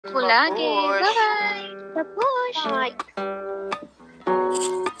po lagi. Bye-bye. Babush. Bye.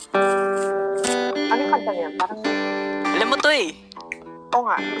 Ano yung kanta niya? Parang... Alam mo to eh. Oo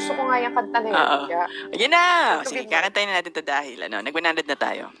nga. Gusto ko nga yung kanta na yun. Oo. Kaya... Ayan na! Sige, kakantayin na natin to dahil nag-100 na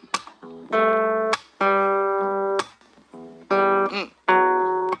tayo.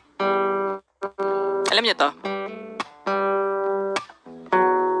 Alam niyo to?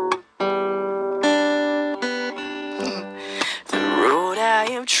 The road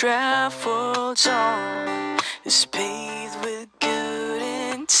I have traveled on is paved with good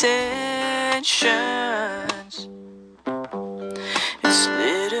intentions. It's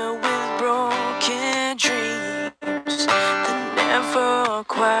littered with broken dreams that never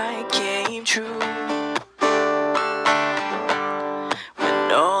quite came true. When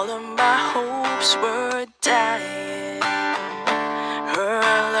all of my hopes were dying, her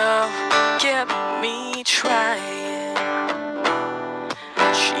love kept me trying.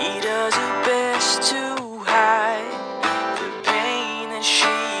 She does her best to hide the pain that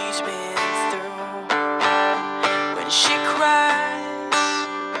she's been through. When she cries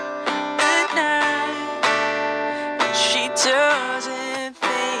at night, and she doesn't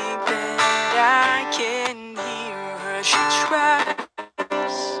think that I can hear her. She tries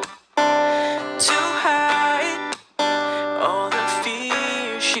to hide all the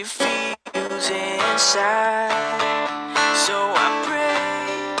fear she feels inside. So I pray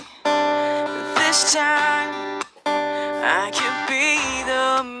this time I can be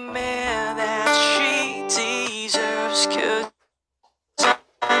the man that she deserves, 'cause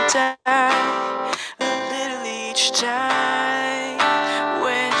I die a little each time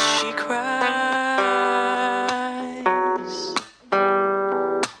when she cries.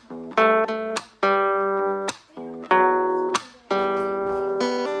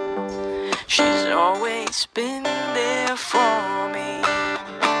 She's always been there for me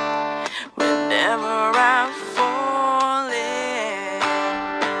whenever I'm falling,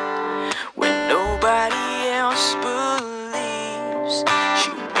 when nobody else believes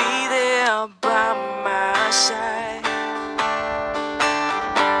she'll be there by my side.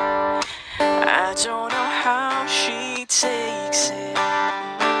 I don't know how she takes it.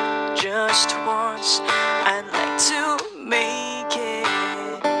 Just once I'd like to make it,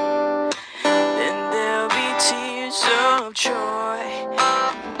 then there'll be tears of joy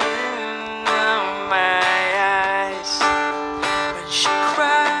in my eyes. When she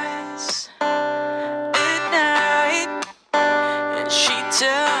cries at night, and she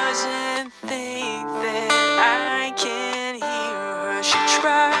doesn't think that I can hear her. She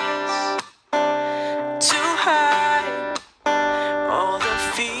tries to hide all the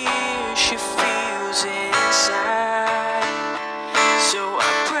fear she feels inside. So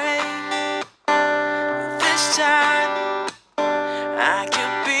I pray this time I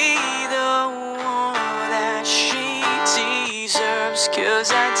could be the one that she deserves,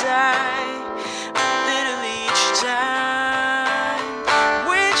 'cause I die a little each time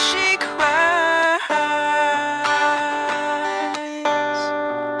when she cries.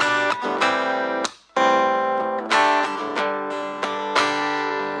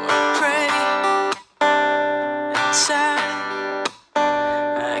 I pray that time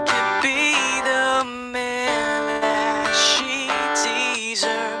I could be the man that she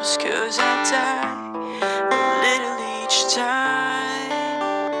deserves, 'cause I die a little each time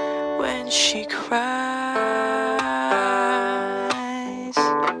when she cries.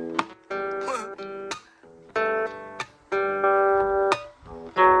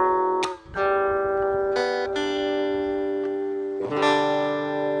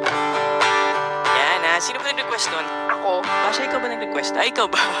 Yan na. Sino ba nag-request nun? Ako. Basha, ikaw ba nag-request? Ay, ikaw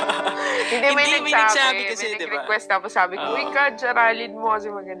ba? Hindi, may nagsabi kasi, may diba? nag-request. Tapos sabi ko, uy, Kad, aralin mo kasi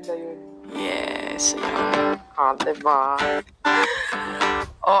maganda yun. Yes, ayun. Diba?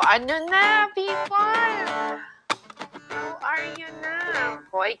 Ano na, people? How are you na?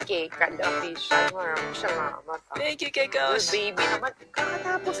 Hoy, Kekal official. Maraming salamat. Thank you, Kekos. Baby naman.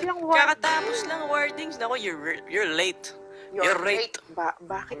 Kakatapos lang wordings. Nako, you're late. You're late.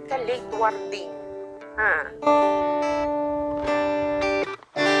 Bakit ka late wording? Ha?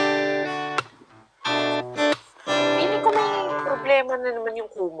 Feeling ko may problema na naman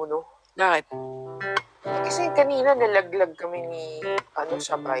yung kumu, no? Bakit? Kasi kanina nalaglag kami ni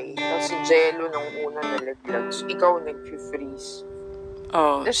sabay. Tapos si Jello nung una nalaglag. So, ikaw nag-freeze.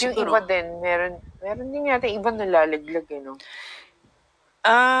 Oh, Tapos yung iba din, meron din yata iba nalalaglag, no?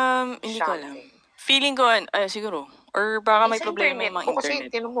 Hindi ko alam. Feeling ko, siguro. Or baka may problema yung mga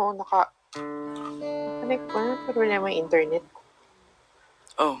internet. Kasi, tinan mo, ano problema yung internet ko?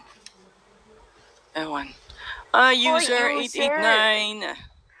 Oh. Ewan. User 889.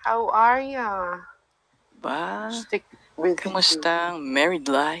 How are ya? Ba? Stick with you. Kamusta ang married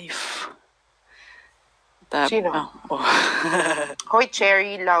life? Sino? Oh. Hoy,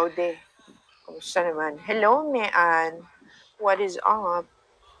 Cherry Laude. Kamusta naman? Hello, Mean. What is up?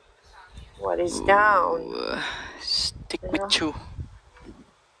 What is down? Stick with you.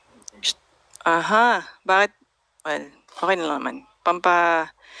 Aha, bakit? Well, okay na lang naman.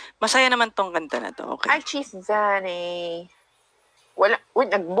 Masaya naman tong kanta na to, okay. Hi, Chief Vanny. Uy,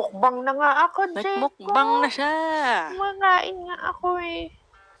 nagmukbang na nga ako, Nagmukbang na siya. Kumakain nga ako eh.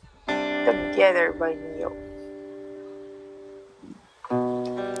 Together by Neo.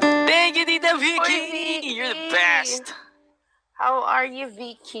 Thank you, Tita Vicky. Oy, Vicky. You're the best. How are you,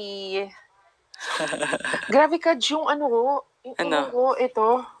 Vicky? Grabe ka, yung ko,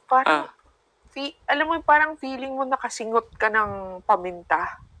 ito, parang, alam mo, parang feeling mo nakasingot ka ng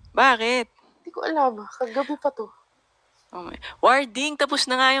paminta. Bakit? Hindi ko alam, kagabi pa to. Oh my. Warding, tapos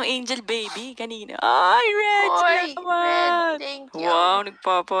na nga yung Angel Baby kanina. Ay, Red! Oy, salamat! Red, thank you.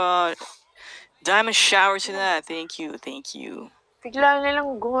 Wow, Diamond shower sila. Thank you. Bigla na lang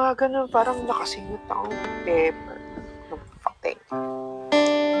gumagano, parang nakasingot akong pepper. Fucking.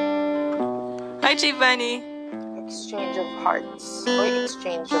 Hi, Chivani. Exchange of hearts. Oy,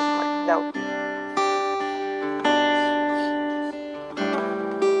 exchange of hearts daw.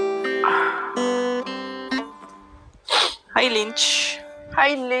 Hi, Lynch.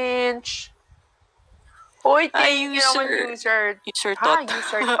 Hi, Lynch. Hoy, Hi, user Tot.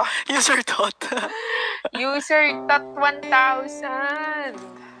 User Tot 1,000.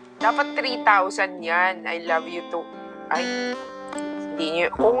 Dapat 3,000 yan. I love you too. Ay, hindi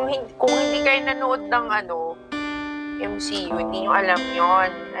nyo. Kung hindi kayo nanood ng MCU, hindi nyo alam yon.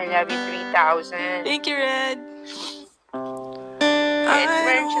 I love you 3,000. Thank you, Red.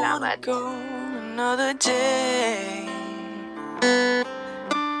 Edward, salamat. Go another day.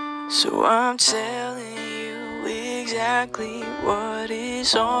 So I'm telling you exactly what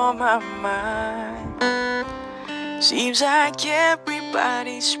is on my mind. Seems like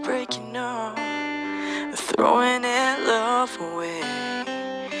everybody's breaking up, throwing that love away.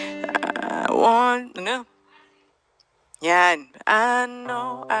 Yan. I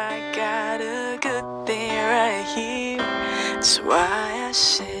know I got a good thing right here. That's why I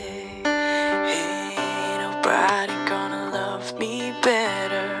say, ain't nobody gonna love me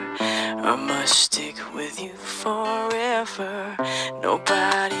better. I must stick with you forever.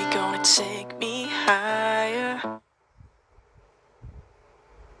 Nobody gonna take me higher.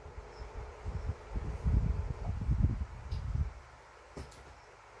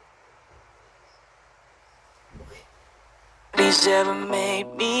 Nobody's ever made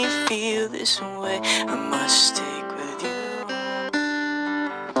me feel this way. I must stick with you.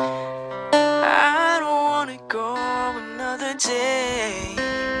 I don't wanna go another day.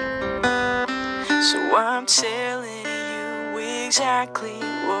 So I'm telling you exactly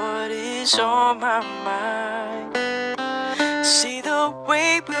what is on my mind. See the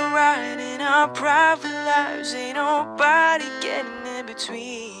way we're riding our private lives, ain't nobody getting in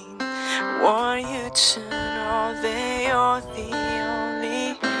between. I want you to know that you're the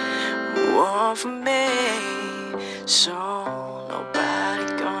only one for me. So nobody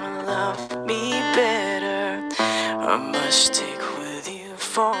gonna love me better. I must stick with you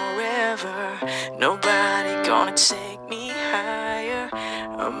forever. Nobody gonna take me higher.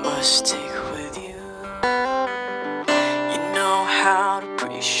 I must stick with you. You know how to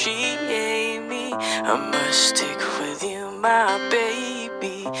appreciate me. I must stick with you, my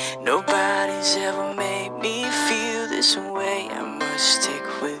baby. Nobody's ever made me feel this way. I must stick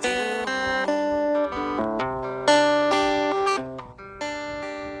with you.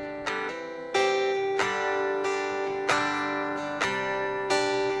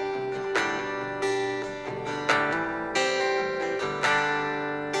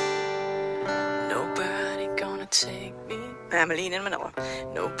 Take me. Family naman ako.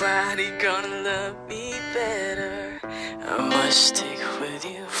 Nobody gonna love me better. I must stick with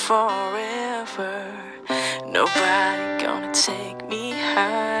you forever. Nobody gonna take me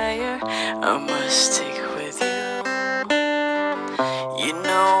higher. I must stick with you. You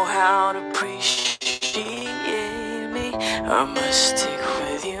know how to appreciate me. I must stick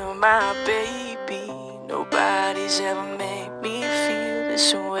with you, my baby. Nobody's ever made me feel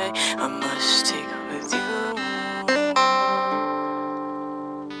this way. I must stick with you.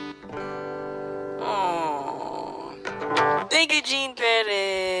 Thank you, Jean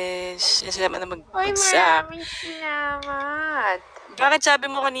Perez. Salamat na mag-WhatsApp. Maraming salamat. Bakit sabi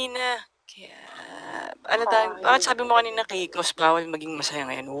mo kanina? Bakit sabi mo kanina kay Kos bawal maging masaya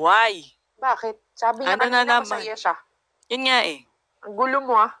ngayon? Why? Bakit? Sabi niya kanina masaya siya. Yun nga eh. Ang gulo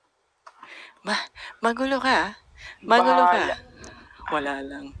mo ah. Magulo ka? Magulo Bahala. ka? Wala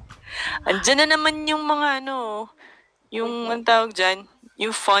lang. Andyan na naman yung mga yung ang tawag dyan,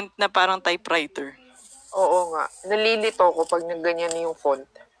 yung font na parang typewriter. Oo nga. Nalilito ko pag nagganyan yung font.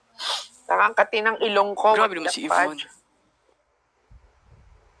 Nakangkati ng ilong ko. Grabe naman si Yvonne.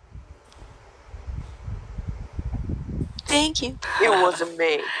 Thank you. It wasn't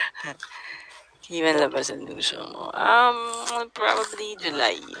me. Iwan labas ang gusto mo. Probably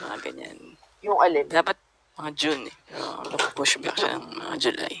July, mga ganyan. Yung alin? Dapat mga June eh. Pero push back siya ng mga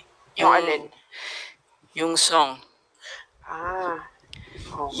July. Yung alin? Yung song. Oh,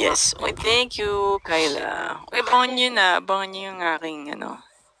 Yes. Okay, thank you, Kyla. Okay, abangan nyo yung aking,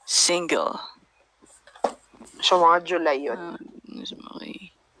 single. So, mga July yun.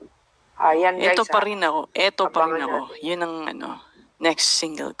 Okay. Ayan, guys. Ito pa rin ako. Abangan Yun ang, next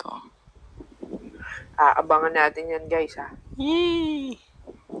single ko. Abangan natin yan, guys, ha. Yay!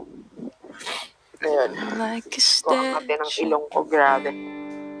 Ayun. Like a Kumakati ng ilong ko, grabe.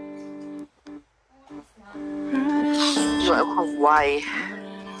 Why?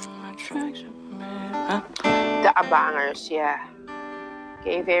 Huh? The Abangers, yeah.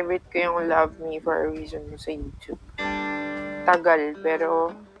 Okay, favorite ko yung Love Me for a Reason mo sa YouTube. Tagal,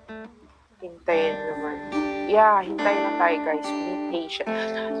 pero hintayin naman. Yeah, hintayin na tayo, guys. Be patient.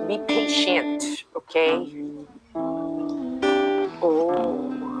 Be patient, okay? Oh,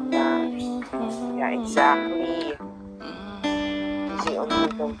 mga guys. Yeah, exactly. Easy on you,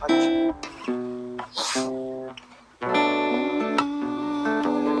 don't touch.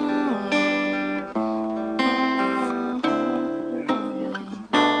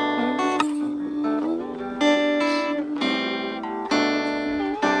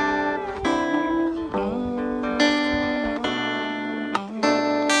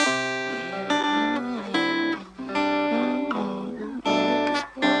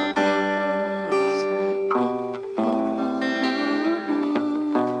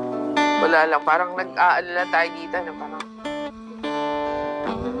 Wala lang, parang nag-aalala tayo dito na parang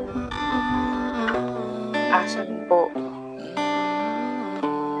asan po?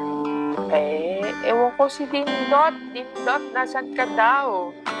 Ewan ko si Dindot. Dindot, nasan ka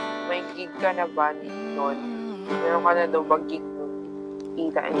daw? May gig ka na ba, Dindot? Meron ka na daw ba gig nun?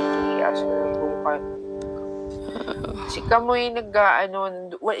 Kita and Kias na bukan. Si Kamoy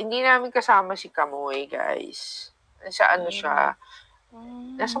hindi namin kasama si Kamoy, guys. Sa siya?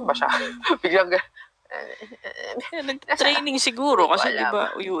 Nasaan ba siya? Biglang Nag-training siguro kasi Wala di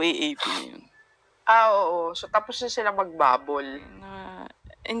ba UAAP na yun. Oo. So, tapos na sila magbabol.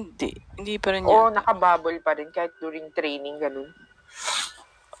 Hindi pa rin Oo, yan. nakababol pa rin kahit during training, ganun.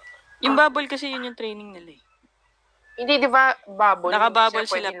 Yung bubble kasi yun yung training nila eh. Hindi, di ba, bubble? Nakabubble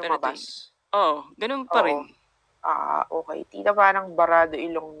Hindi sila pero lumabas. ganun pa rin. Okay. Tita, parang barado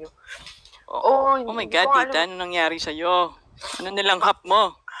ilong nyo. Oh my God, tita, ano nangyari sa'yo? Ano nilanghap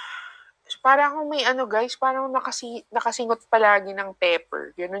mo? Parang may guys, parang nakasingot palagi ng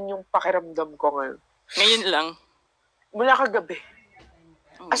pepper. Ganun yung pakiramdam ko ngayon. Ngayon lang? Mula kagabi.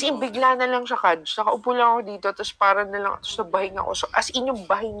 As in, bigla na lang siya, Kads. Nakaupo lang ako dito, tapos parang na lang, tapos nabahing ako. So, as in, yung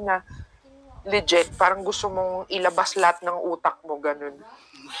bahing na legit, parang gusto mong ilabas lahat ng utak mo, ganun.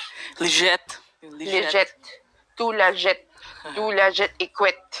 Legit. Too legit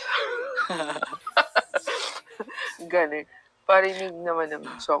equit. Ganun. Parinig naman ng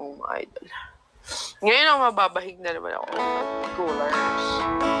song mo, idol. Ngayon ang mababahig na naman ako. Coolers.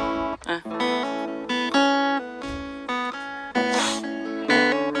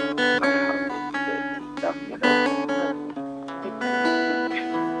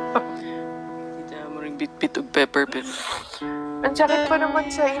 Tita mo rin bit-bit og pepper. Ang sakit pa naman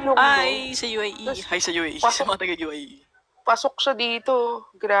sa ilong mo. Ay, sa UAE. Hi sa UAE. Sa mga taga-UAE. Pasok siya dito.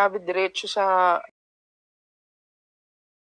 Grabe, diretso sa